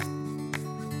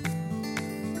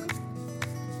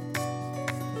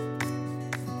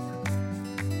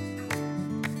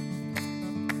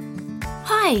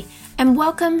Hi, and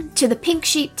welcome to the Pink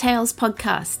Sheep Tales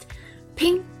podcast.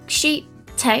 Pink Sheep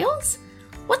Tales?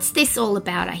 What's this all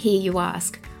about, I hear you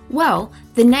ask? Well,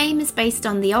 the name is based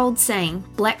on the old saying,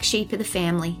 black sheep of the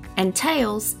family, and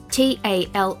tales,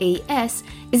 T-A-L-E-S,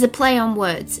 is a play on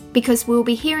words because we'll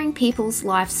be hearing people's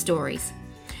life stories.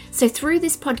 So through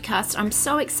this podcast, I'm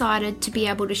so excited to be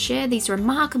able to share these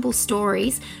remarkable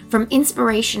stories from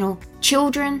inspirational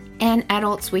children and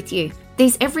adults with you.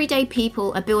 These everyday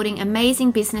people are building amazing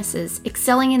businesses,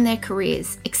 excelling in their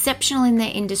careers, exceptional in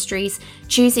their industries,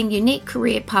 choosing unique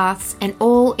career paths, and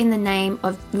all in the name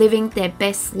of living their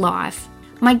best life.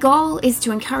 My goal is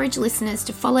to encourage listeners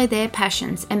to follow their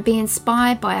passions and be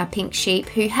inspired by our pink sheep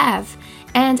who have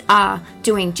and are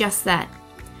doing just that.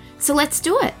 So let's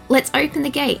do it. Let's open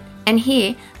the gate and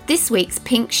hear this week's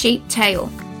Pink Sheep Tale.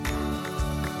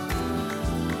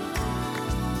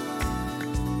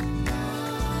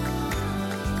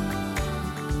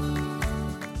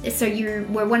 So you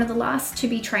were one of the last to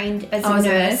be trained as a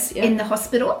nurse in the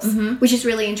hospitals, which is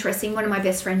really interesting. One of my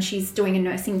best friends, she's doing a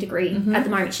nursing degree at the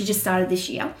moment. She just started this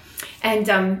year.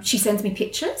 And she sends me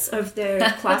pictures of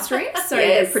the classrooms, so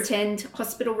the pretend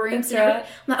hospital rooms. That's right.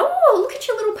 I'm like, oh, look at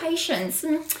your little patients.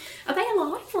 And are they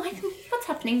alive? Like, what's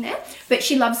happening there? But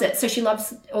she loves it. So she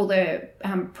loves all the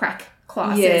prac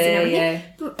classes and everything.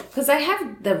 Because they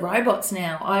have the robots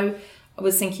now. I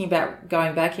was thinking about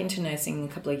going back into nursing a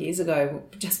couple of years ago,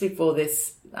 just before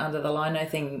this Under the Lino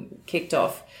thing kicked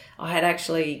off. I had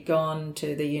actually gone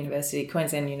to the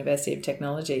Queensland University of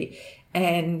Technology,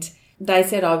 and they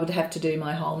said I would have to do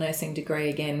my whole nursing degree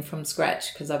again from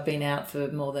scratch because I've been out for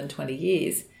more than 20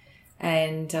 years.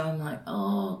 And I'm like,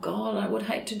 oh, God, I would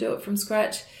hate to do it from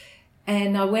scratch.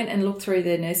 And I went and looked through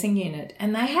their nursing unit,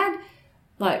 and they had,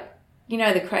 like, you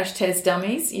know, the crash test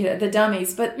dummies, you know, the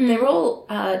dummies, but they're all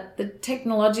the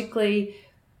technologically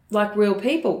like real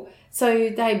people. So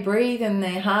they breathe and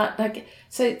their heart, like,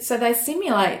 so they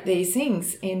simulate these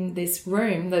things in this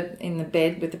room, in the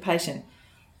bed with the patient,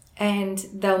 and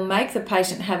they'll make the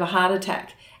patient have a heart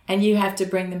attack, and you have to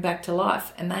bring them back to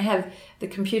life. And they have the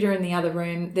computer in the other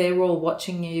room. They're all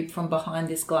watching you from behind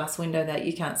this glass window that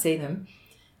you can't see them.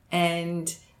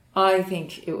 And I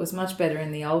think it was much better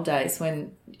in the old days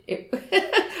when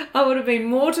I would have been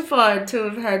mortified to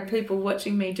have had people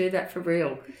watching me do that for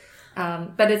real.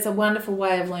 But it's a wonderful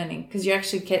way of learning because you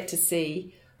actually get to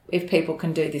see if people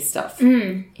can do this stuff,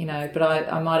 you know. But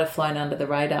I might have flown under the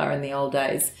radar in the old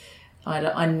days.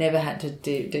 I never had to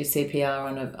do CPR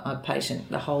on a patient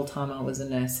the whole time I was a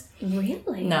nurse.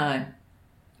 Really? No.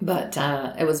 But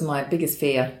it was my biggest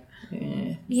fear.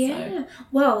 Yeah.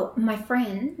 Well, my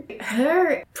friend,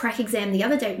 her prac exam the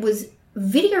other day was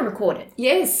video recorded.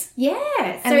 Yes.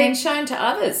 Yeah. And then shown to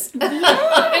others. Yes.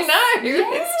 I know.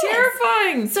 Yes. It's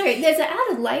terrifying. So there's an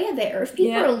added layer there. If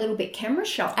people are a little bit camera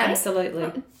shy,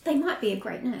 absolutely, they might be a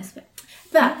great nurse.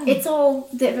 But it's all,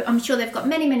 I'm sure they've got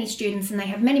many, many students and they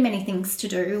have many, many things to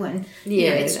do. And you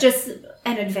know, it's just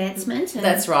an advancement. And,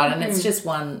 that's right. And it's just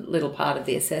one little part of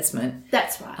the assessment.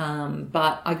 That's right.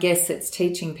 But I guess it's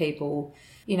teaching people,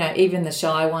 you know, even the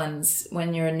shy ones,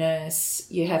 when you're a nurse,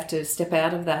 you have to step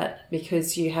out of that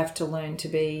because you have to learn to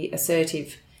be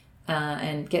assertive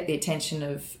and get the attention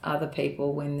of other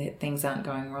people when things aren't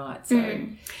going right. So,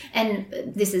 And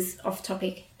this is off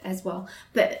topic as well.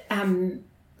 But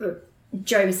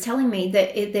Joe was telling me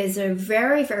that there's a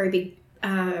very, very big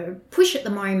push at the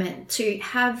moment to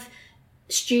have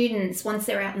students, once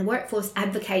they're out in the workforce,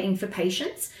 advocating for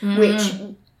patients, which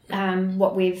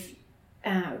what we've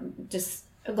just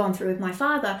gone through with my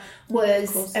father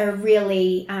was a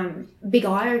really big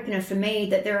eye-opener for me,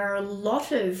 that there are a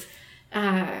lot of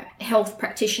health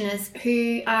practitioners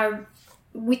who are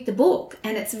with the book,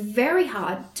 and it's very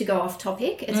hard to go off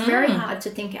topic. It's very hard to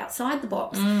think outside the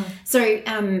box. So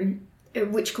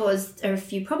which caused a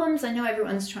few problems. I know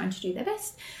everyone's trying to do their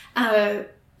best. I'm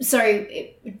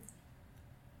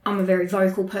a very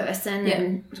vocal person,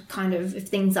 and kind of, if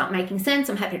things aren't making sense,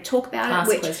 I'm happy to talk about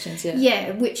it. Questions,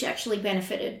 which actually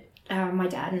benefited my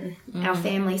dad and our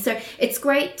family. So it's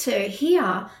great to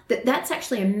hear that that's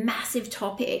actually a massive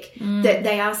topic, that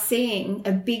they are seeing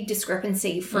a big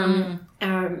discrepancy from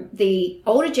the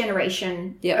older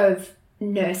generation of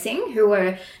nursing who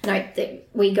are, that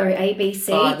we go A, B,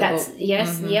 C, that's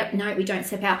no, we don't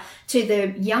step out, to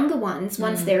the younger ones,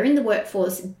 once they're in the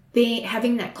workforce,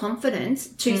 having that confidence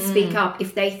to speak up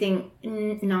if they think,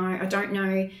 no, I don't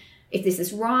know if this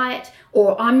is right,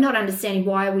 or I'm not understanding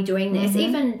why are we doing this,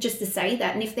 even just to say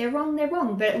that. And if they're wrong, they're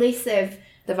wrong, but at least they've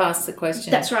asked the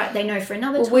question. That's right. They know for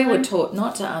another time. We were taught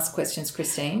not to ask questions,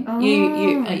 Christine.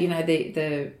 You know,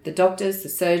 the doctors, the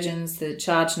surgeons, the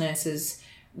charge nurses,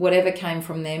 whatever came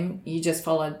from them, you just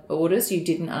followed orders. You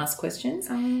didn't ask questions.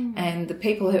 And the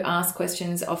people who asked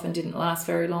questions often didn't last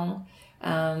very long.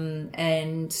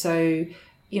 And so,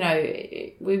 you know,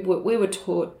 we were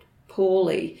taught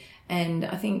poorly. And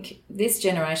I think this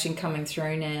generation coming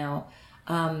through now,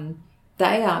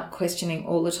 they are questioning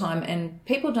all the time, and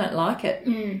people don't like it.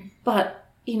 But,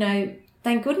 you know,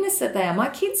 thank goodness that they are. My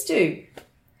kids do.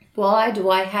 Why do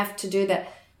I have to do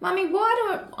that? Mummy, why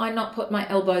do I not put my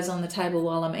elbows on the table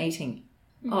while I'm eating?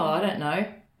 Oh, I don't know.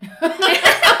 What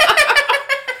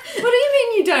do you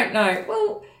mean you don't know?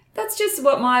 Well, that's just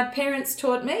what my parents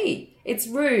taught me. It's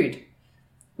rude.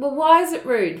 Well, why is it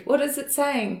rude? What is it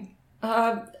saying?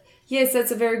 Yes,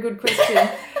 that's a very good question.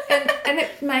 and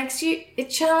it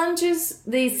challenges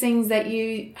these things that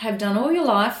you have done all your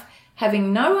life,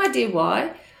 having no idea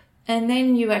why, and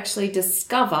then you actually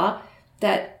discover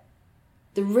that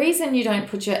the reason you don't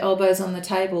put your elbows on the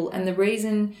table and the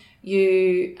reason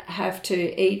you have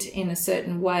to eat in a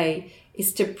certain way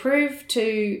is to prove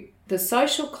to the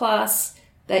social class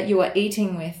that you are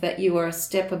eating with that you are a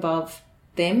step above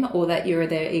them or that you're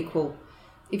their equal.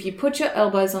 If you put your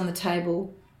elbows on the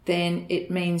table, then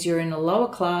it means you're in a lower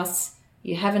class,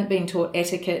 you haven't been taught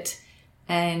etiquette,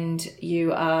 and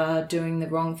you are doing the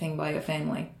wrong thing by your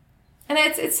family. And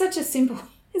it's such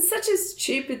a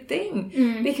stupid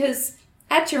thing because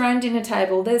at your own dinner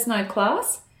table, there's no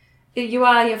class. You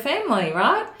are your family,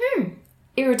 right?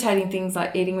 Irritating things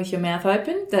like eating with your mouth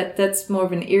open, that's more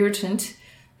of an irritant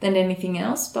than anything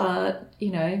else. But,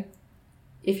 you know,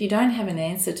 if you don't have an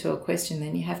answer to a question,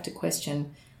 then you have to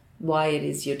question why it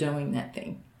is you're doing that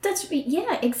thing.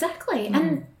 Yeah, exactly.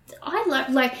 And I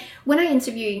like when I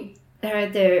interview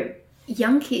the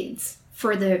young kids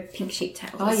for the Pink Sheep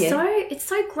Tales. Oh, yeah. It's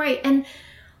so great. And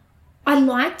I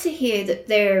like to hear that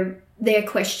they're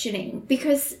questioning,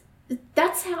 because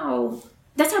that's how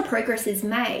progress is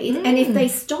made. And if they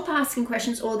stop asking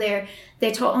questions, or they're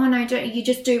told, oh no, don't, you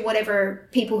just do whatever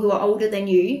people who are older than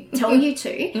you tell you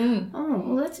to. Oh,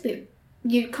 well, that's a bit,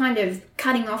 you're kind of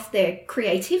cutting off their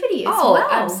creativity as well. Oh,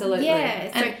 absolutely.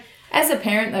 Yeah. So, as a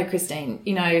parent though, Christine,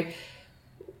 you know,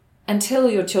 until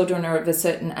your children are of a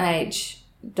certain age,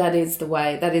 that is the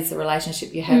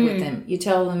relationship you have with them. You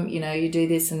tell them, you know, you do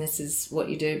this and this is what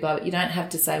you do, but you don't have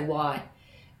to say why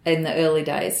in the early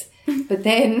days. But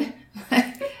then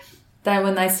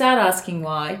when they start asking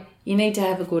why, you need to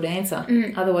have a good answer.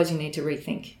 Otherwise you need to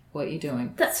rethink what you're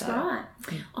doing. That's right.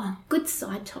 Oh, good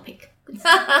side topic.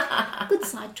 Good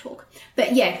side talk.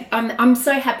 But yeah, I'm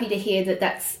so happy to hear that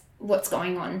that's what's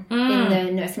going on in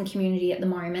the nursing community at the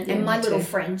moment. Yeah, and my little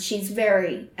friend, she's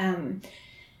very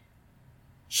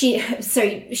she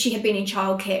had been in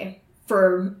childcare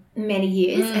for many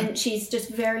years, and she's just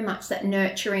very much that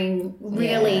nurturing,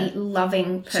 really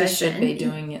loving person. She should be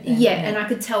doing it then. Yeah, and I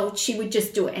could tell she would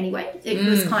just do it anyway. It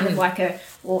was kind of like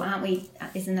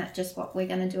isn't that just what we're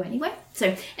going to do anyway?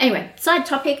 So anyway, side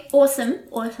topic, awesome.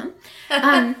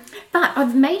 But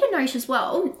I've made a note as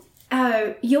well,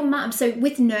 your mum, so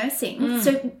with nursing,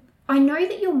 so I know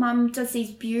that your mum does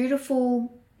these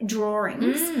beautiful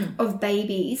drawings of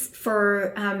babies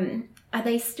for are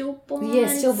they stillborn? Yeah,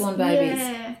 stillborn babies.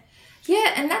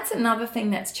 Yeah, and that's another thing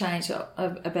that's changed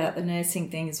about the nursing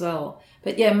thing as well.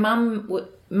 But yeah, mum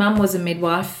was a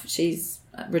midwife. She's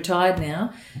retired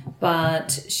now,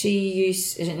 but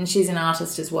she's an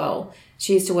artist as well.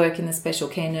 She used to work in the special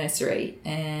care nursery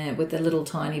with the little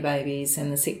tiny babies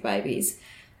and the sick babies.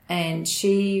 And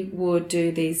she would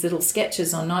do these little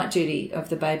sketches on night duty of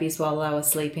the babies while they were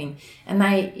sleeping. And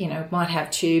they, you know, might have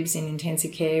tubes in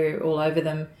intensive care all over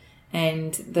them.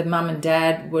 And the mum and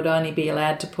dad would only be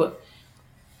allowed to put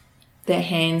their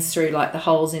hands through like the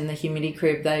holes in the humidity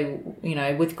crib. They, you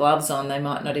know, with gloves on, they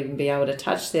might not even be able to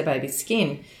touch their baby's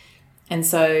skin. And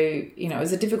so, you know, it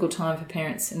was a difficult time for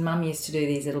parents. And mum used to do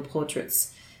these little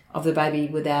portraits of the baby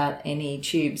without any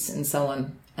tubes and so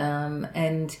on.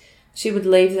 And she would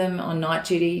leave them on night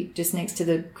duty just next to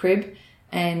the crib,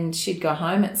 and she'd go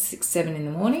home at 6, 7 in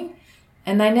the morning,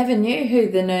 and they never knew who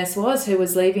the nurse was who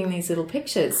was leaving these little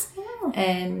pictures. Oh.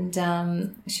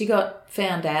 And she got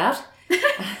found out.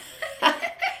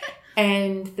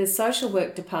 And the social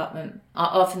work department,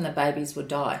 often the babies would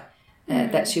die,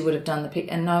 that she would have done the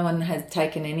pic, and no one had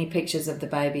taken any pictures of the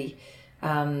baby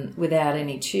without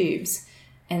any tubes.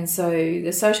 And so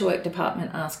the social work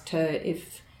department asked her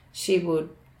if she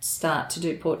would start to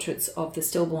do portraits of the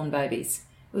stillborn babies.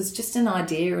 It was just an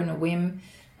idea and a whim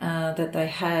that they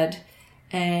had.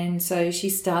 And so she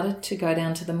started to go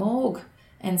down to the morgue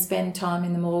and spend time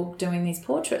in the morgue doing these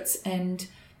portraits and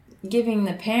giving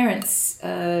the parents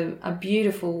a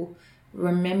beautiful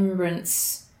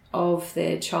remembrance of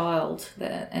their child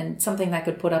and something they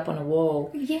could put up on a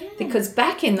wall. Yeah. Because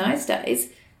back in those days,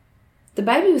 the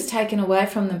baby was taken away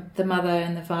from the mother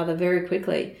and the father very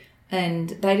quickly, and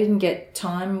they didn't get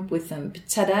time with them. But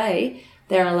today,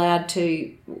 they're allowed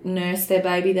to nurse their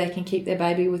baby. They can keep their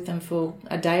baby with them for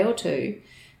a day or two,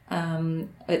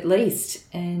 at least.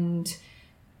 And,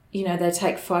 you know, they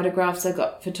take photographs. They've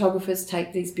got photographers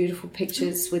take these beautiful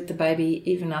pictures with the baby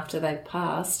even after they've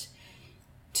passed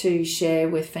to share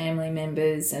with family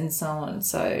members and so on.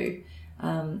 So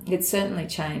it's certainly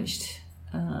changed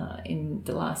in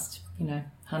the last,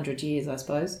 100 years, I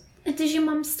suppose. Does your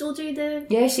mum still do the...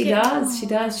 Yeah, she does. She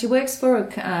does. She works for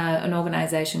an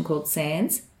organisation called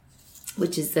SANDS,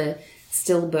 which is the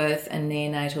Stillbirth and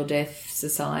Neonatal Death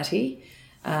Society,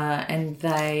 and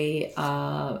they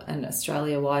are an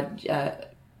Australia-wide,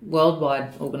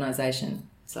 worldwide organisation.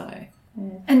 So...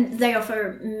 And they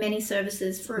offer many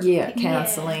services for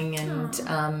counselling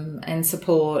and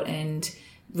support and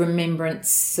remembrance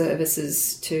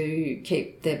services to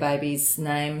keep their babies'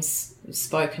 names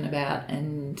spoken about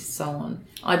and so on.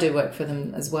 I do work for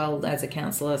them as well as a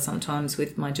counsellor sometimes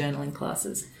with my journaling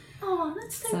classes. Oh,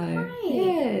 that's so great.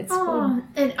 Yeah, it's cool.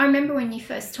 And I remember when you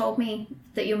first told me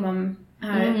that your mum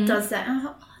does that. I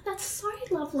thought, that's so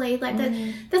lovely. Like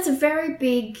that's a very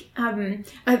big,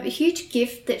 a huge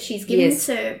gift that she's given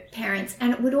to parents,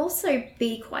 and it would also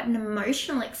be quite an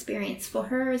emotional experience for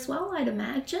her as well, I'd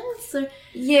imagine. So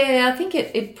yeah, I think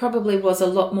it probably was a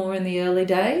lot more in the early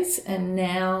days, and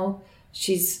now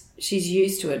she's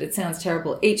used to it. It sounds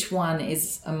terrible. Each one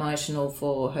is emotional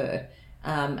for her,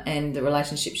 and the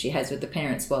relationship she has with the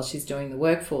parents while she's doing the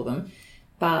work for them.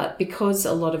 But because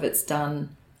a lot of it's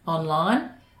done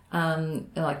online,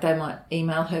 like they might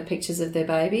email her pictures of their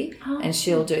baby and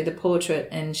she'll do the portrait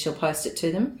and she'll post it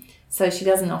to them. So she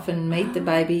doesn't often meet the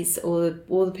babies or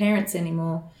the parents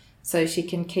anymore. So she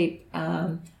can keep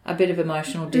a bit of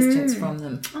emotional distance from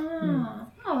them.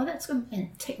 Oh, that's good.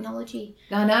 And technology.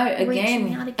 I know, again.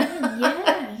 Reaching out again,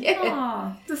 yeah.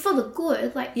 Yeah. But for the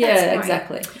good, like, yeah, that's great.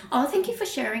 Exactly. Oh, thank you for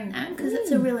sharing that, because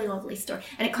it's a really lovely story.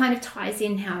 And it kind of ties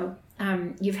in how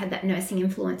you've had that nursing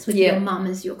influence with your mum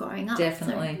as you're growing up.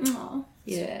 Definitely. So,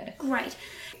 yeah. Great.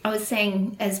 I was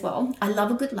saying as well, I love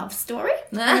a good love story.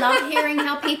 I love hearing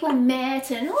how people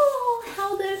met and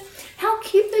how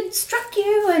Cupid struck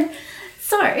you. And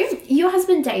so, your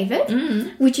husband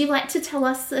David, would you like to tell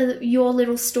us your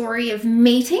little story of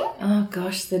meeting? Oh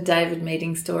gosh, the David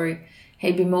meeting story.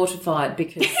 He'd be mortified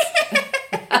because,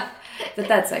 but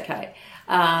that's okay.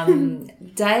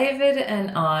 David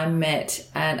and I met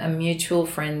at a mutual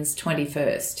friend's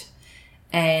 21st,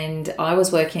 and I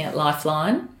was working at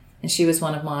Lifeline and she was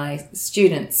one of my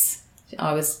students.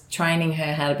 I was training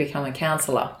her how to become a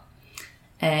counsellor,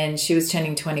 and she was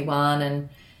turning 21 and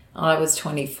I was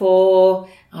 24.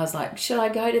 I was like, should I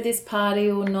go to this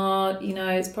party or not?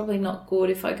 It's probably not good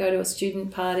if I go to a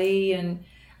student party, and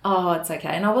it's okay.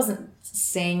 And I wasn't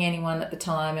seeing anyone at the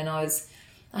time, and I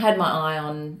had my eye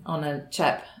on a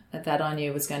chap that I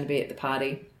knew was going to be at the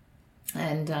party,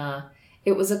 and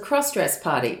it was a cross-dress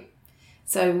party.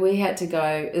 So we had to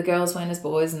go, the girls went as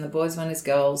boys and the boys went as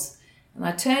girls, and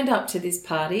I turned up to this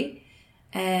party,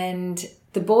 and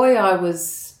the boy I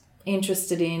was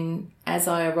interested in, as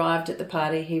I arrived at the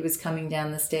party, he was coming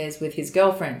down the stairs with his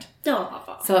girlfriend.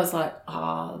 Oh. So I was like,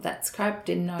 that's crap,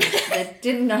 didn't know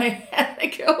I had a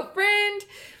girlfriend.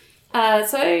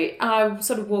 So I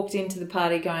sort of walked into the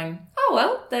party going,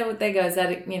 there goes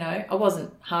that, I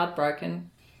wasn't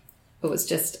heartbroken. It was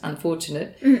just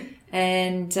unfortunate.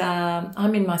 And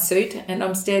I'm in my suit and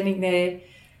I'm standing there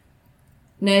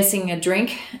nursing a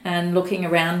drink and looking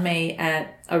around me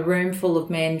at a room full of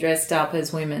men dressed up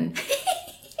as women.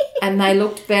 And they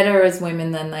looked better as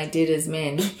women than they did as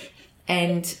men.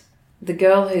 And the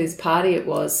girl whose party it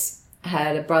was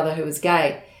had a brother who was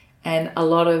gay. And a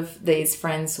lot of these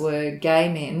friends were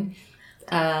gay men,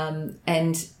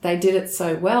 and they did it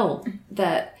so well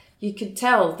that you could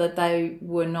tell that they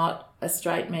were not a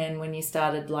straight man when you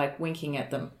started, like, winking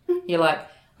at them. You're like,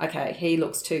 okay, he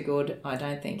looks too good. I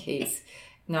don't think he's...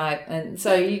 No. And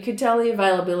so you could tell the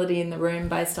availability in the room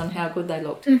based on how good they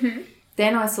looked.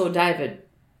 Then I saw David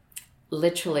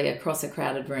literally across a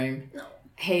crowded room.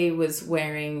 He was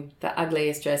wearing the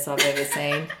ugliest dress I've ever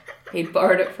seen. He'd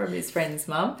borrowed it from his friend's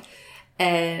mum,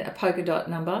 and a polka dot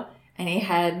number, and he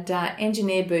had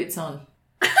engineer boots on.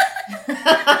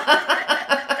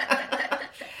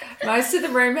 Most of the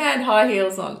room had high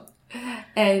heels on,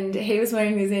 and he was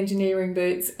wearing these engineering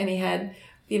boots, and he had,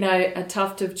 a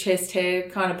tuft of chest hair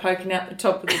kind of poking out the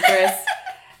top of the dress.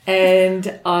 And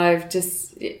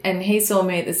he saw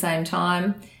me at the same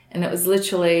time, and it was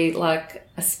literally like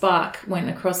a spark went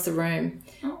across the room.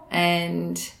 Oh.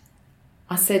 And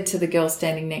I said to the girl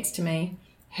standing next to me,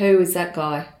 "Who is that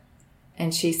guy?"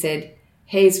 And she said,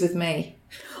 "He's with me."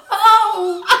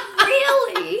 Oh,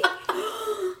 really?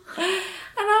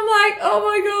 And I'm like, oh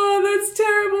my God, that's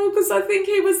terrible, because I think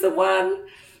he was the one.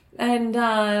 And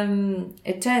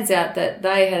it turns out that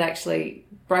they had actually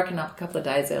broken up a couple of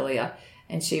days earlier,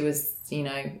 and she was,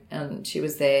 she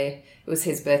was there. It was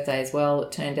his birthday as well.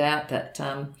 It turned out that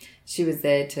she was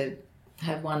there to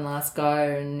have one last go,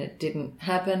 and it didn't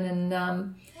happen.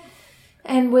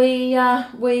 And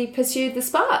we pursued the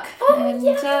spark. Oh,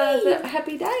 yay. The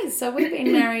happy days. So we've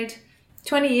been married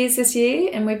 20 years this year,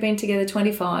 and we've been together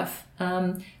 25.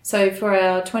 So for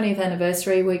our 20th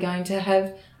anniversary, we're going to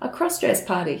have a cross-dress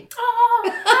party.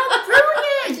 Oh, how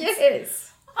brilliant.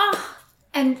 Yes. Oh,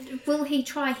 and will he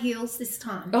try heels this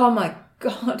time? Oh my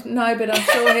God, no! But I'm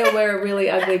sure he'll wear a really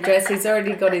ugly dress. He's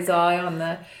already got his eye on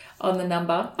the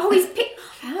number. Oh, he's picked.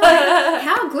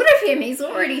 How good of him! He's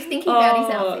already thinking about his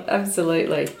outfit.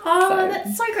 Absolutely. Oh,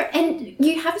 that's so great! And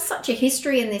you have such a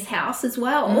history in this house as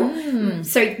well.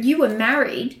 So you were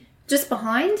married just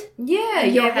behind.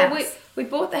 Your house. Well, we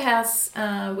bought the house.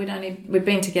 We'd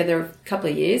been together a couple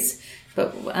of years,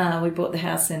 but we bought the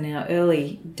house in our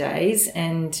early days,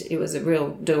 and it was a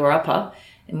real doer-upper.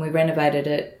 And we renovated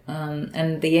it.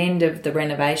 And the end of the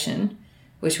renovation,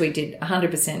 which we did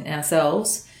 100%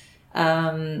 ourselves,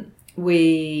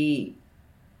 we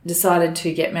decided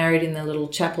to get married in the little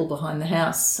chapel behind the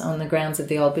house on the grounds of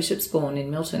the old Bishopsbourne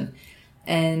in Milton.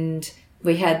 And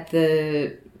we had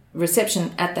the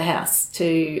reception at the house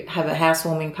to have a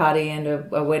housewarming party and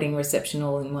a wedding reception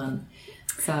all in one.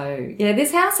 So, yeah,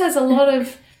 this house has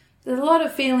there's a lot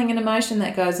of feeling and emotion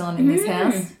that goes on in this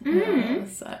house.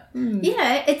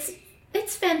 Yeah,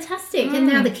 it's fantastic. And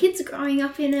now the kids are growing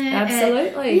up in it.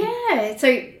 Absolutely.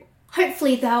 So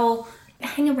hopefully they'll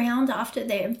hang around after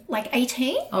they're like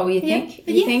 18. Oh, you think?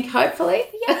 You think, hopefully?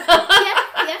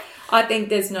 Yeah. I think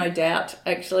there's no doubt,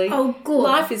 actually. Oh, good.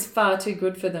 Life is far too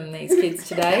good for them, these kids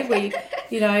today.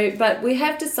 But we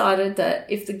have decided that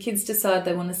if the kids decide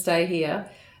they want to stay here,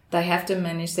 they have to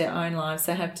manage their own lives.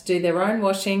 They have to do their own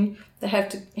washing. They have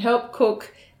to help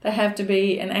cook. They have to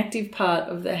be an active part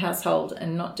of the household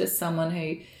and not just someone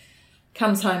who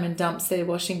comes home and dumps their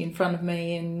washing in front of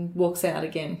me and walks out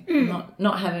again.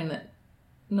 Not having it.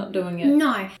 Not doing it.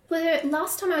 No. Well,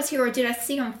 last time I was here, or did I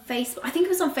see on Facebook? I think it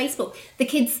was on Facebook. The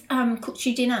kids cooked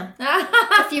you dinner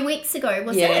a few weeks ago,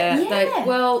 was it? Yeah.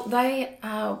 They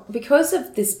because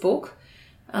of this book,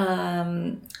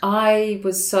 I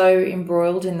was so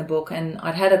embroiled in the book, and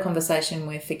I'd had a conversation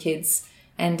with the kids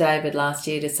and David last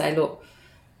year to say, look,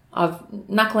 I'm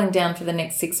knuckling down for the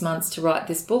next 6 months to write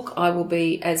this book. I will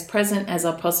be as present as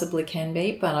I possibly can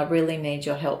be, but I really need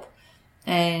your help.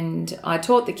 And I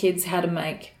taught the kids how to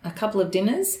make a couple of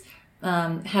dinners,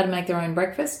 how to make their own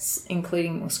breakfasts,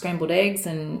 including scrambled eggs.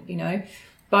 And,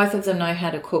 both of them know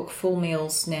how to cook full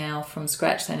meals now from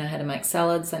scratch. They know how to make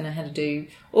salads. They know how to do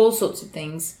all sorts of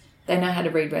things. They know how to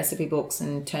read recipe books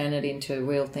and turn it into a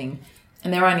real thing.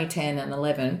 And they're only 10 and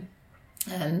 11.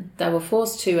 And they were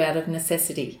forced to out of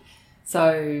necessity.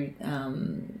 So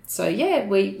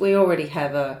we already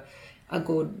have a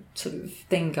good sort of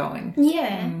thing going.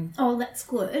 Yeah. Oh, that's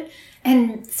good.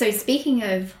 And so speaking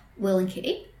of Will and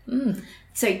Kitty,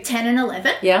 so 10 and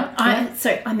 11. Yeah.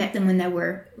 I met them when they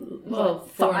were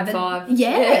 4 and 5.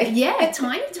 Yeah,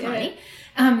 tiny.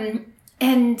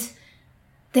 And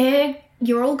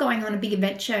you're all going on a big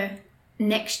adventure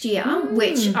next year,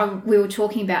 which we were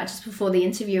talking about just before the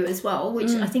interview as well,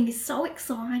 which I think is so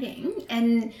exciting.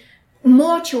 And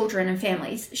more children and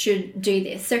families should do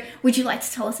this. So would you like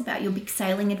to tell us about your big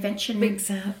sailing adventure?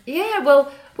 Yeah,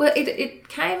 well, it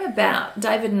came about.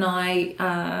 David and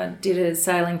I did a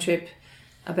sailing trip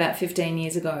about 15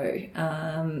 years ago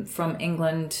from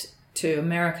England to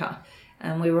America.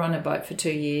 And we were on a boat for 2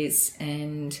 years,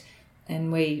 and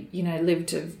we,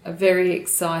 lived a very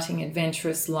exciting,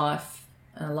 adventurous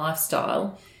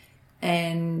lifestyle.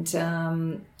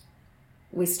 And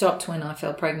we stopped when I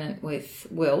fell pregnant with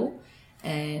Will.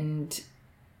 And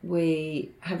we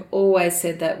have always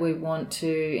said that we want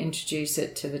to introduce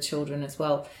it to the children as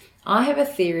well. I have a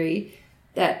theory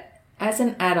that as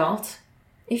an adult,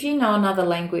 if you know another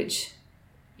language,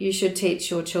 you should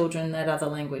teach your children that other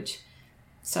language.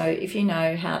 So if you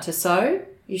know how to sew,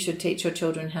 you should teach your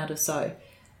children how to sew.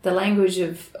 The language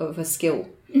of a skill.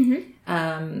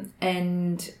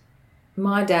 And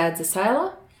my dad's a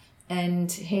sailor,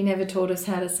 and he never taught us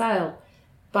how to sail.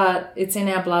 But it's in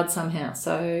our blood somehow.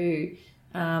 So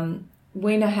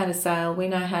we know how to sail, we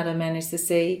know how to manage the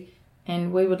sea,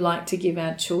 and we would like to give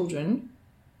our children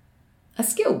a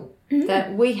skill.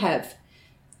 that we have.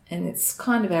 And it's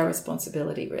kind of our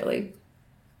responsibility, really.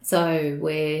 So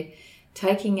we're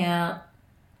taking out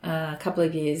a couple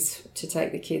of years to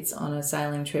take the kids on a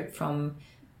sailing trip from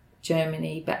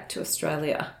Germany back to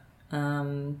Australia.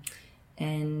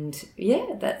 And yeah,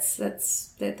 that's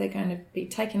that they're going to be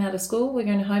taken out of school. We're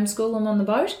going to homeschool them on the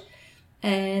boat.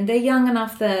 And they're young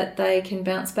enough that they can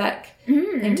bounce back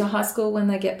into high school when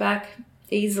they get back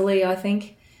easily, I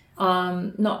think.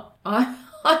 I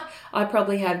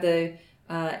probably have the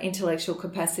intellectual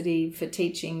capacity for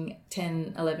teaching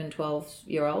 10, 11,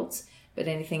 12-year-olds, but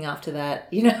anything after that,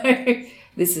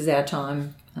 this is our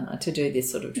time to do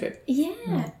this sort of trip.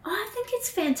 Yeah, I think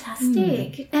it's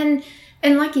fantastic.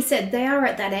 And like you said, they are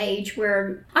at that age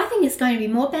where I think it's going to be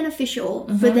more beneficial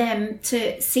for them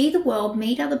to see the world,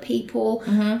 meet other people,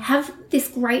 have this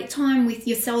great time with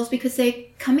yourselves, because they're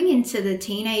coming into the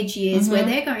teenage years where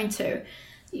they're going to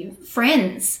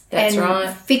friends. That's and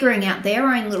right. figuring out their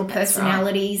own little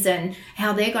personalities and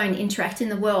how they're going to interact in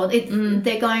the world.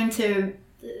 They're going to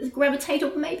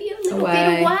gravitate maybe a little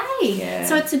bit away. Yeah.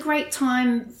 So it's a great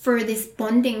time for this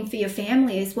bonding for your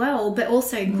family as well, but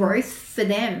also growth for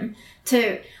them.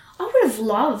 I would have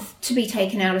loved to be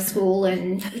taken out of school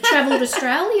and travel to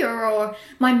Australia, or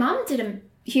my mum did a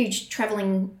huge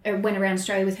travelling, went around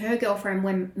Australia with her girlfriend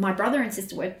when my brother and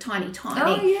sister were tiny.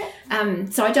 Oh, yeah.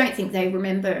 So I don't think they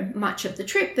remember much of the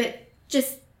trip, but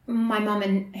just my mum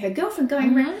and her girlfriend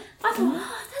going around. I thought,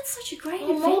 that's such a great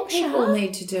adventure. More people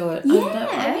need to do it. Yeah.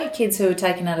 I know kids who are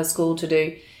taken out of school to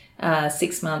do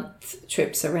 6-month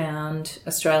trips around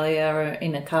Australia or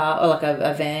in a car or like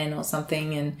a van or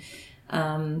something, and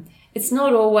it's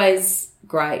not always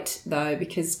great though,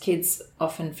 because kids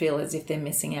often feel as if they're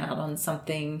missing out on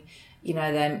something.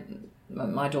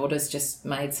 My daughter's just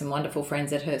made some wonderful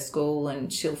friends at her school,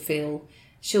 and she'll feel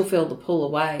the pull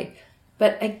away.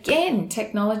 But again,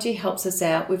 technology helps us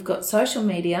out. We've got social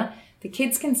media. The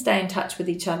kids can stay in touch with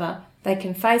each other. They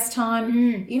can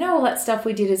FaceTime. All that stuff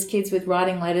we did as kids with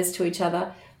writing letters to each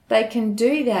other. They can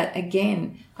do that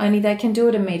again, only they can do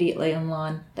it immediately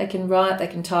online. They can write, they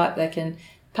can type,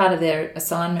 part of their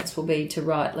assignments will be to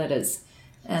write letters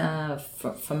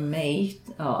from me.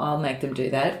 I'll make them do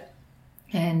that.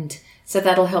 And so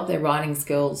that'll help their writing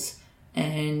skills.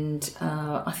 And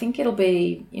I think it'll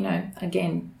be,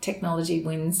 again, technology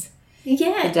wins the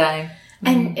day.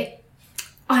 And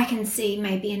I can see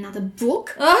maybe another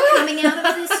book coming out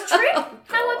of this trip.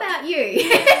 How about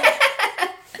you?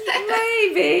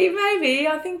 Maybe.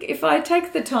 I think if I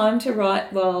take the time to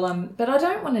write, but I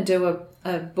don't want to do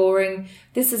a boring,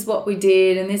 this is what we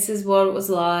did and this is what it was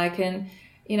like. And,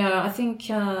 I think...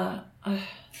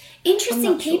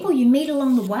 interesting people you meet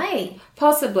along the way.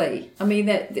 Possibly. I mean,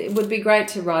 that it would be great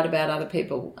to write about other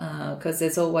people because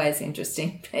there's always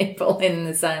interesting people in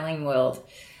the sailing world.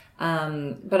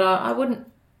 But I wouldn't.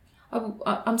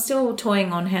 I'm still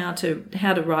toying on how to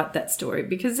write that story,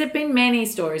 because there've been many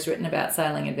stories written about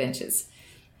sailing adventures.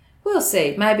 We'll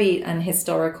see. Maybe an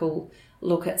historical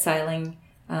look at sailing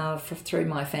through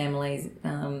my family,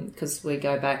 because we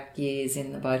go back years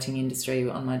in the boating industry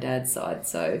on my dad's side.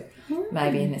 So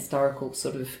maybe an historical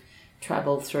sort of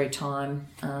travel through time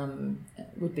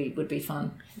would be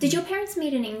fun. Did your parents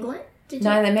meet in England?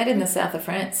 No, they met in the south of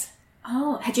France.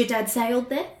 Oh, had your dad sailed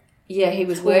there? Yeah, he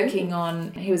was working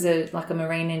on. He was a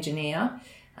marine engineer,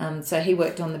 so he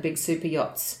worked on the big super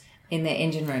yachts in their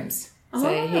engine rooms.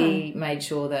 So he made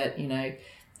sure that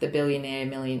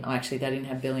the actually they didn't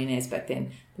have billionaires back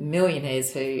then. The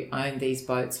millionaires who owned these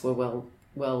boats were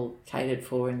well catered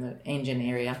for in the engine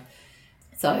area.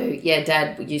 So yeah,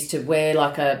 Dad used to wear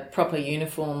like a proper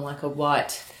uniform, like a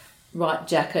white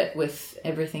jacket with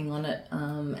everything on it,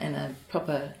 and a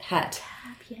proper hat.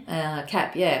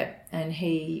 Cap, yeah. And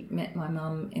he met my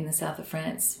mum in the south of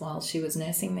France while she was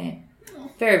nursing there. Oh.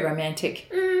 Very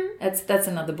romantic. That's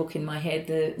another book in my head,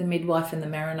 The Midwife and the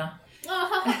Mariner.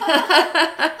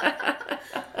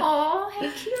 Oh,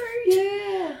 how cute.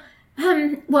 Yeah.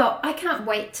 Well, I can't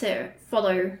wait to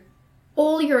follow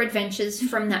all your adventures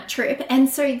from that trip. And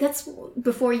so that's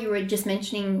before you were just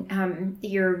mentioning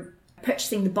you're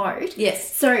purchasing the boat.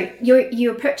 Yes. So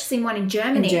you're purchasing one in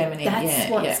Germany.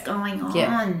 That's what's going on.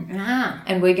 Yeah.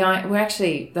 And we're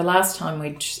actually, the last time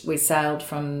we sailed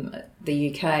from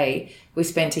the UK, we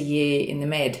spent a year in the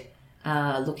Med,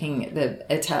 looking at the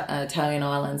Italian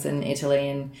islands and Italy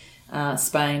and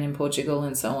Spain and Portugal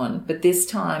and so on. But this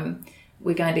time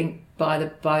we're going to buy the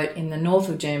boat in the north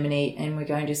of Germany, and we're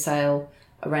going to sail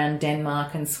around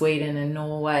Denmark and Sweden and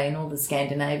Norway and all the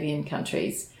Scandinavian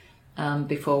countries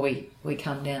before we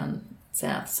come down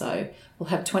south. So we'll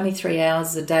have 23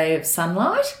 hours a day of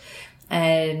sunlight,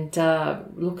 and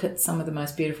look at some of the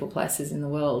most beautiful places in the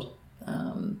world.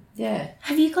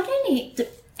 Have you got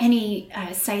any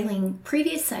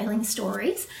previous sailing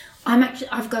stories?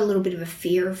 I've got a little bit of a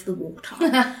fear of the water,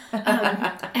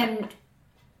 and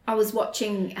I was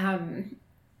watching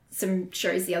some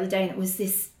shows the other day, and it was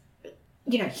this,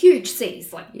 huge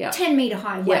seas, like 10 metre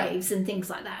high waves and things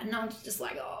like that, and I was just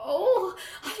like,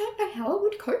 I don't know how I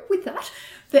would cope with that.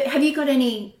 But have you got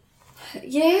any?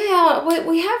 Yeah,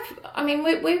 we have. I mean,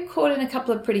 we're caught in a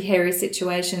couple of pretty hairy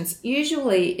situations.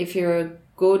 Usually, if you're a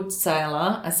good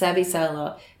sailor, a savvy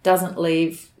sailor doesn't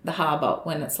leave the harbour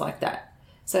when it's like that.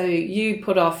 So you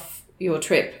put off your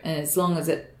trip, and as long as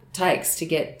it takes to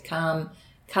get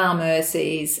calmer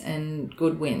seas and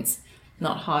good winds,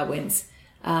 not high winds.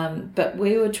 But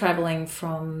we were travelling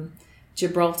from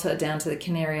Gibraltar down to the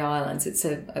Canary Islands. It's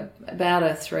about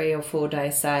a 3 or 4 day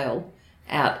sail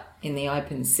out in the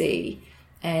open sea.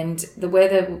 And the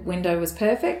weather window was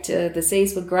perfect. The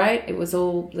seas were great.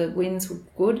 The winds were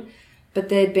good. But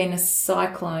there'd been a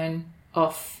cyclone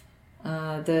off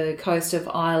the coast of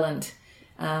Ireland,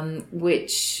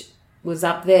 which was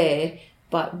up there,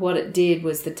 but what it did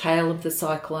was the tail of the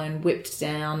cyclone whipped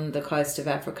down the coast of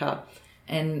Africa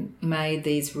and made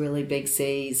these really big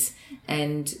seas,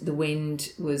 and the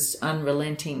wind was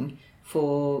unrelenting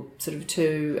for sort of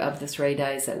 2 of the 3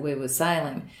 days that we were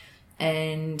sailing,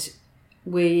 and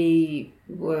we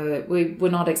were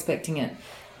not expecting it,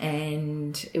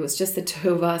 and it was just the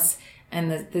 2 of us. And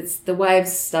the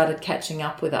waves started catching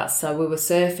up with us. So we were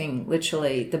surfing,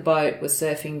 literally, the boat was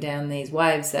surfing down these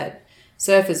waves that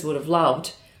surfers would have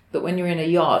loved. But when you're in a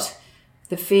yacht,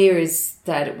 the fear is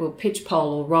that it will pitch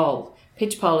pole or roll.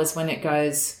 Pitch pole is when it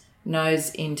goes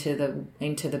nose into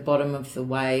the bottom of the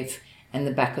wave, and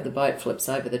the back of the boat flips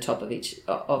over the top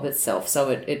of itself. So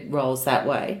it rolls that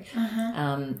way.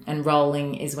 And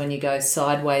rolling is when you go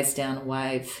sideways down a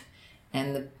wave,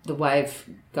 and the wave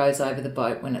goes over the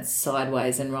boat when it's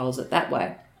sideways and rolls it that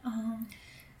way.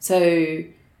 So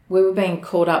we were being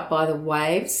caught up by the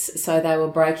waves, so they were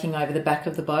breaking over the back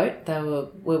of the boat.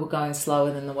 We were going slower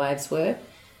than the waves were,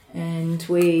 and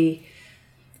we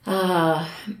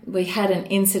had an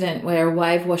incident where a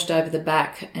wave washed over the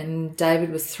back, and David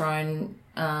was thrown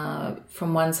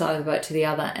from one side of the boat to the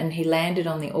other, and he landed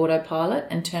on the autopilot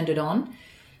and turned it on.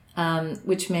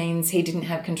 Which means he didn't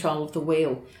have control of the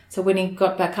wheel. So when he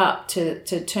got back up to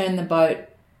turn the boat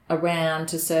around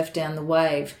to surf down the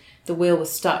wave, the wheel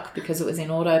was stuck because it was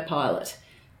in autopilot.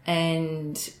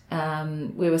 And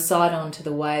we were side on to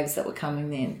the waves that were coming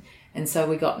then. And so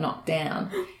we got knocked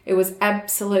down. It was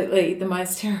absolutely the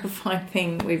most terrifying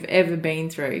thing we've ever been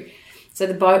through. So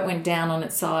the boat went down on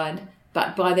its side.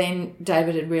 But by then,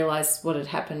 David had realised what had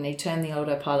happened. He turned the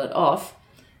autopilot off.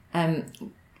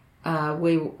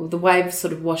 The wave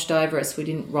sort of washed over us. We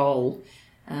didn't roll,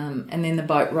 and then the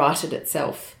boat righted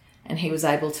itself, and he was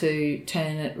able to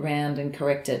turn it round and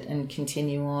correct it and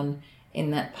continue on in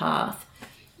that path.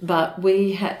 But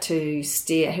we had to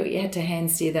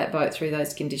hand steer that boat through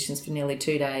those conditions for nearly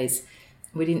 2 days.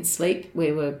 We didn't sleep.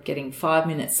 We were getting 5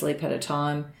 minutes sleep at a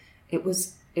time.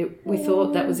 We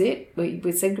thought that was it.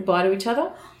 We said goodbye to each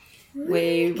other.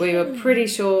 Really? We were pretty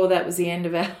sure that was the end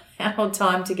of our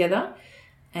time together.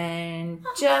 And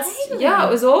it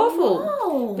was awful.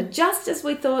 Whoa. But just as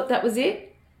we thought that was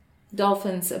it,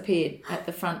 dolphins appeared at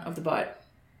the front of the boat,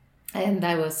 and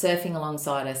they were surfing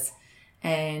alongside us,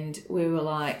 and we were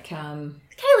like, Kaylee,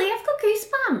 I've got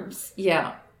goosebumps.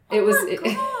 Yeah, it was,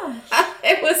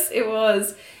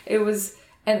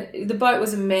 and the boat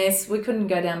was a mess. We couldn't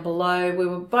go down below. We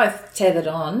were both tethered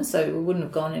on, so we wouldn't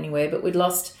have gone anywhere, but we'd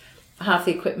lost half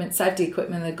the equipment, safety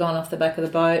equipment had gone off the back of the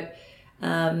boat.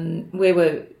 We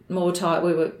were more tired.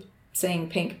 We were seeing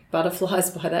pink butterflies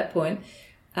by that point.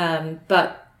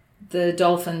 But the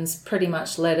dolphins pretty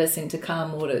much led us into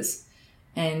calm waters.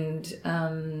 And,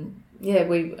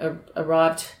 we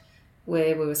arrived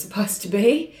where we were supposed to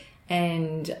be.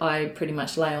 And I pretty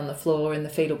much lay on the floor in the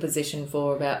fetal position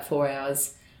for about 4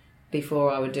 hours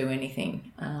before I would do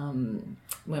anything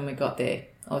when we got there.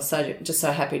 I was just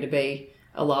so happy to be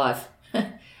alive.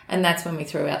 And that's when we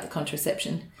threw out the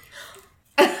contraception.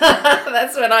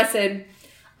 That's when I said,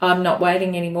 I'm not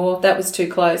waiting anymore. That was too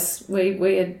close.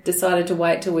 We had decided to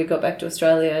wait till we got back to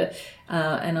Australia.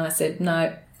 And I said,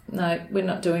 no, we're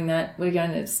not doing that. We're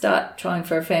going to start trying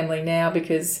for a family now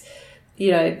because,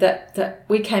 that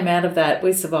we came out of that.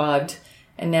 We survived.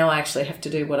 And now I actually have to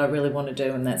do what I really want to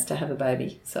do, and that's to have a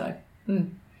baby. So,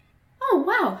 Oh,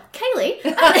 wow. Kaylee.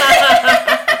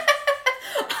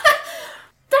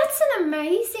 That's an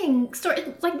amazing story.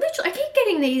 Like, literally, I keep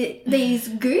getting these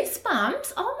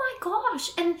goosebumps. Oh, my gosh.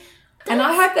 And And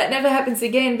I hope that never happens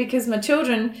again, because my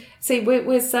children, see,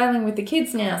 we're sailing with the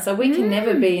kids now, so we can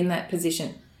never be in that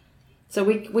position. So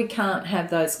we can't have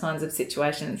those kinds of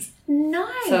situations. No.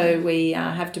 So we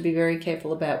have to be very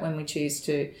careful about when we choose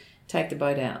to take the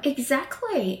boat out.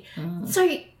 Exactly.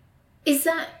 So is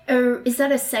that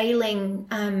a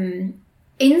sailing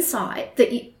insight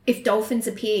that if dolphins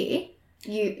appear,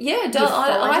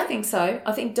 I think so.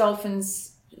 I think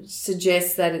dolphins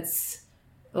suggest that it's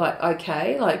like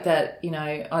okay, like that. You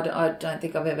know, I don't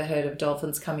think I've ever heard of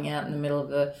dolphins coming out in the middle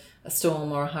of a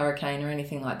storm or a hurricane or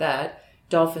anything like that.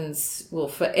 Dolphins will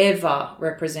forever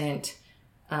represent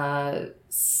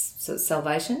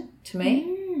salvation to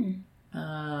me.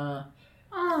 Oh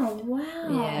wow!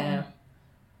 Yeah,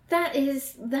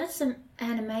 that's an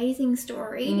amazing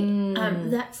story.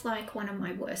 That's like one of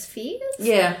my worst fears.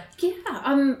 Yeah.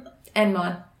 And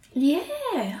mine. Yeah.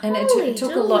 And it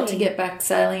took a lot to get back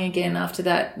sailing again after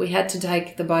that. We had to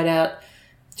take the boat out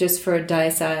just for a day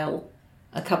sail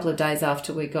a couple of days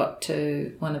after we got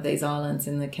to one of these islands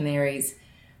in the Canaries.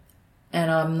 And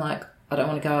I'm like, I don't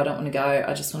want to go.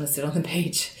 I just want to sit on the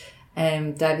beach.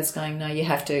 And David's going, no, you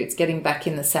have to. It's getting back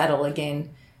in the saddle again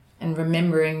and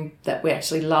remembering that we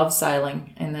actually love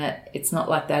sailing and that it's not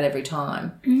like that every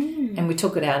time. And we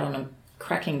took it out on a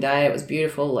cracking day. It was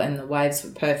beautiful and the waves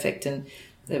were perfect and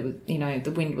there was,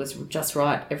 the wind was just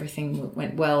right. Everything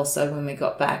went well. So when we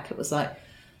got back, it was like,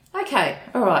 okay,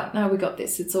 all right, no, we got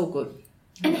this. It's all good.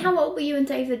 And how old were you and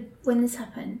David when this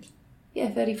happened? Yeah,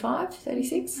 35,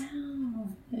 36. Wow.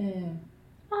 Yeah.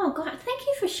 Oh God! Thank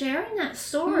you for sharing that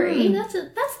story.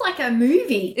 That's like a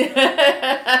movie.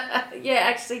 Yeah,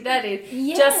 actually, that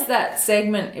is just that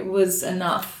segment. It was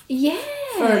enough. Yeah.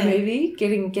 For a movie,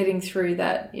 getting through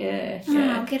that. Yeah.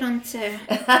 I'll get on to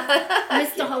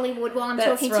Mr. Hollywood while I'm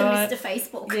talking to Mr.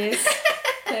 Facebook. Yes.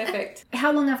 Perfect.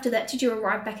 How long after that did you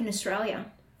arrive back in Australia?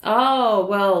 Oh,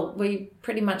 well, we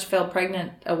pretty much fell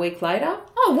pregnant a week later.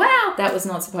 Oh, wow. That was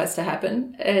not supposed to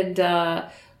happen. And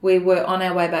we were on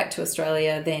our way back to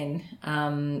Australia then.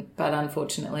 But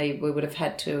unfortunately, we would have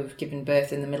had to have given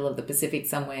birth in the middle of the Pacific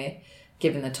somewhere,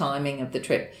 given the timing of the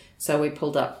trip. So we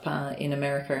pulled up in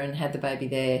America and had the baby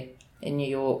there in New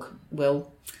York.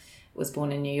 Will was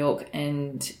born in New York.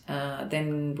 And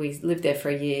then we lived there for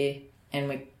a year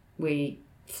and we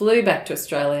flew back to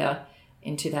Australia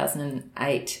in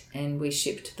 2008 and we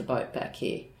shipped the boat back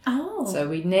here. Oh. So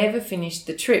we never finished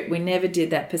the trip. We never did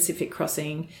that Pacific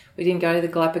crossing. We didn't go to the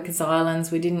Galapagos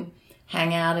Islands. We didn't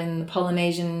hang out in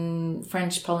the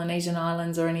French Polynesian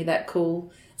Islands or any of that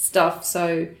cool stuff.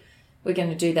 So we're going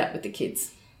to do that with the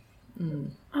kids.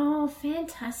 Oh,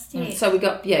 fantastic. So we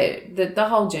got, the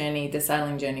whole journey, the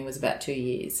sailing journey was about 2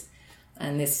 years.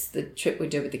 And the trip we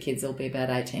do with the kids will be about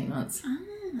 18 months.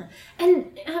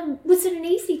 And was it an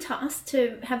easy task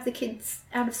to have the kids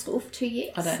out of school for 2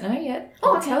 years? I don't know yet.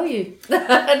 I'll tell you.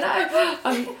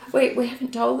 No, we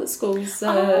haven't told the schools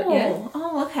yet.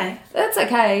 Oh, okay. That's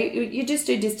okay. You just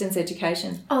do distance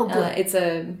education. Oh, good.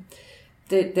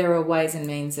 There are ways and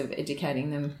means of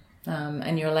educating them,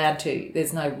 and you're allowed to.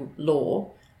 There's no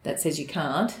law that says you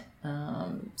can't.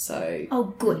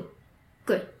 Oh, good.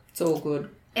 Good. It's all good.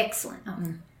 Excellent. Oh,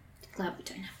 glad we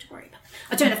don't have to worry about that.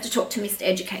 I don't have to talk to Mr.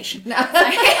 Education. No.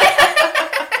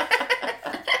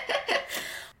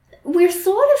 We're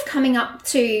sort of coming up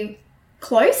to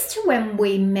close to when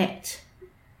we met.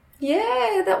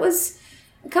 Yeah, that was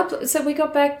so we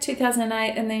got back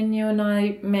 2008 and then you and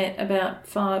I met about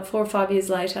 4 or 5 years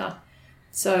later.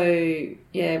 So,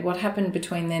 yeah, what happened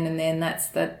between then and then,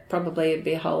 that probably would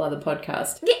be a whole other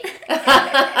podcast. Yeah.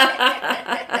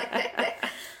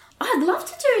 I'd love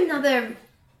to do another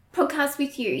podcast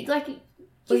with you.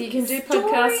 Well, you can do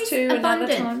podcasts too another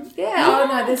time. Yeah. Oh,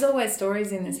 no, there's always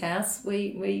stories in this house.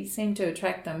 We seem to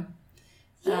attract them.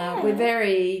 Yeah. We're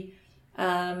very,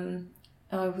 I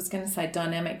was going to say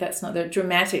dynamic. That's not the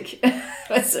dramatic.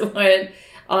 That's the word.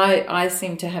 I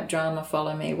seem to have drama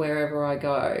follow me wherever I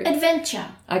go. Adventure.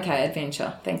 Okay,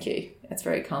 adventure. Thank you. That's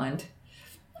very kind.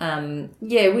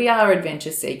 We are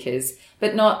adventure seekers,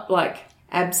 but not like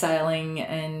abseiling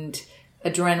and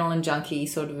adrenaline junkie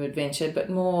sort of adventure, but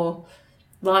more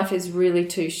life is really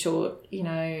too short,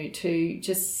 to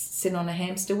just sit on a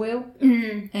hamster wheel.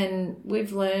 And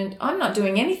we've learned, I'm not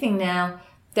doing anything now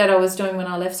that I was doing when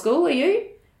I left school. Are you?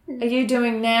 Are you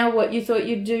doing now what you thought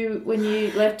you'd do when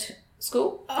you left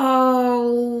school?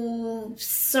 Oh,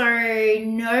 so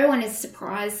no one is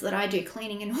surprised that I do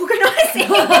cleaning and organising.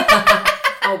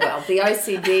 Oh, well, the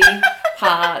OCD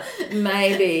part,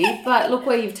 maybe. But look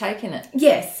where you've taken it.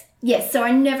 Yes. So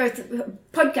I never...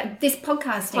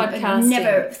 podcasting, I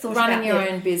never thought about running your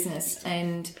own business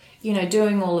and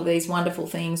doing all of these wonderful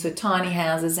things with tiny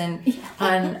houses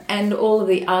and all of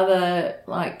the other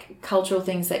like cultural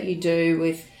things that you do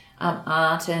with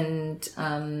art and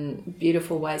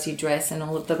beautiful ways you dress and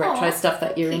all of the retro stuff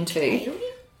that you're into. Kaylee.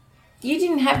 You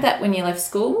didn't have that when you left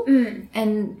school,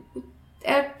 and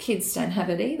our kids don't have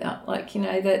it either. Like,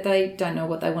 they don't know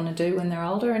what they want to do when they're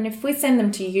older, and if we send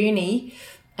them to uni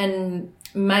and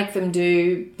make them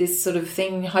do this sort of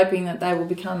thing, hoping that they will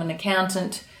become an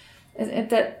accountant,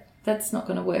 that's not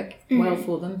going to work well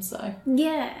for them. So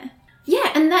yeah,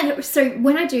 and so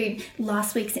when I do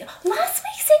last week's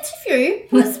interview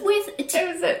was with who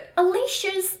was it?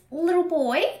 Alicia's little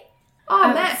boy.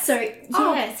 Oh, Max. So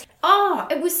yes,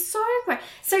 it was so great.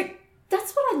 So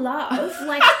that's what I love.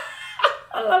 Like,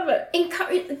 I love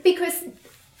it because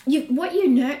what you're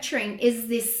nurturing is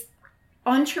this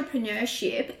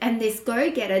entrepreneurship and this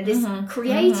go-getter, this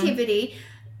creativity.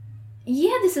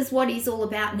 Yeah, this is what he's all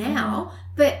about now,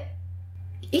 but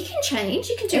it can change.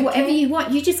 You can do whatever you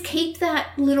want. You just keep that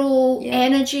little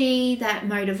energy, that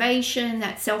motivation,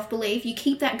 that self-belief. You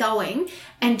keep that going,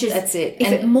 and just that's it.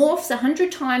 If it morphs 100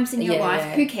 times in your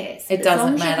life, who cares? It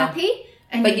doesn't matter. As long as you're happy.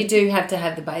 But you do have to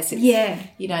have the basics. Yeah.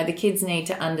 The kids need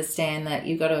to understand that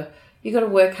you got to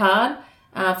work hard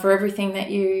for everything that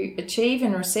you achieve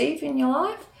and receive in your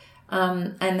life,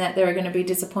 and that there are going to be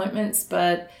disappointments,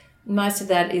 but most of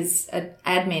that is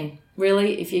admin.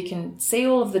 Really, if you can see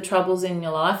all of the troubles in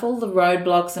your life, all the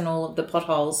roadblocks and all of the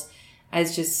potholes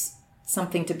as just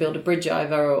something to build a bridge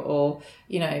over, or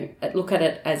look at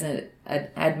it as an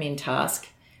admin task,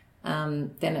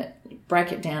 then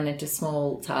break it down into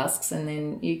small tasks, and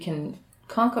then you can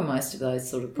conquer most of those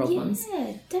sort of problems.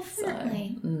 Yeah,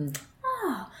 definitely.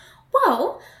 Oh,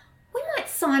 well, we might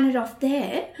sign it off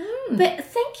there. But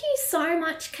thank you so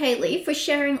much, Kaylee, for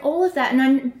sharing all of that.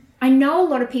 And I know a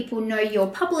lot of people know your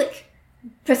public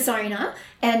persona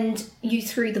and you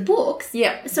through the books.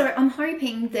 Yeah. So I'm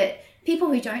hoping that people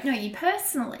who don't know you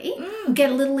personally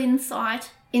get a little insight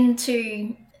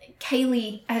into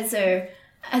Kaylee as a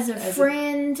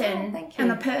friend and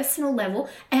on a personal level,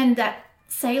 and that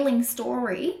sailing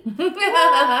story.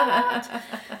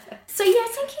 So yeah,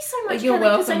 thank you so much. You're Kaylee,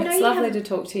 welcome. It's lovely to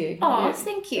talk to you. Oh,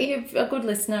 thank you. You're a good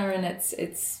listener, and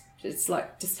it's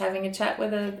like just having a chat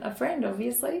with a friend,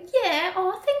 obviously. Yeah.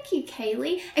 Oh, thank you,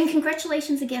 Kaylee. And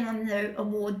congratulations again on the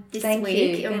award this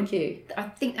week. Thank you. I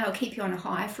think that'll keep you on a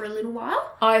high for a little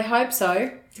while. I hope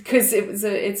so, because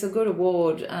it's a good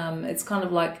award. It's kind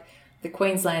of like the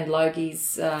Queensland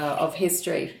Logies of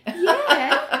history.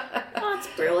 Yeah. Oh, it's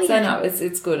brilliant. So no,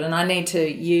 it's good, and I need to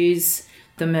use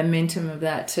the momentum of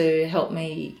that to help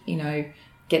me,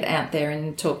 get out there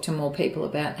and talk to more people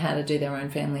about how to do their own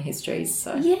family histories.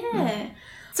 So yeah.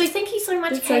 So thank you so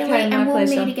much, It's Kaylee, okay, and we'll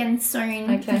pleasure. meet again soon.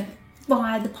 Okay.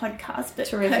 Via the podcast, but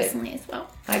Terrific. personally as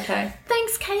well. Okay.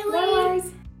 Thanks, Kaylee. No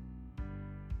worries.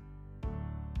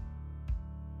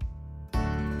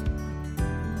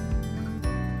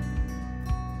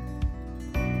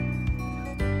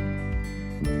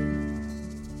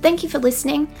 Thank you for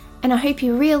listening, and I hope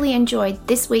you really enjoyed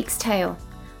this week's tale.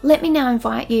 Let me now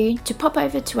invite you to pop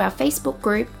over to our Facebook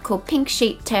group called Pink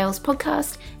Sheep Tales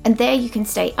Podcast, and there you can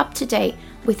stay up to date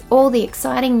with all the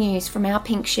exciting news from our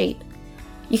pink sheep.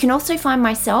 You can also find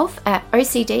myself at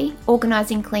OCD,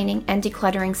 Organising, Cleaning and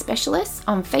Decluttering Specialist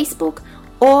on Facebook,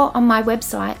 or on my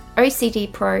website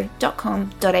ocdpro.com.au.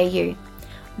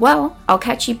 Well, I'll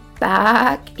catch you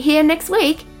back here next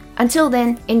week. Until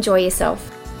then, enjoy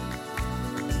yourself.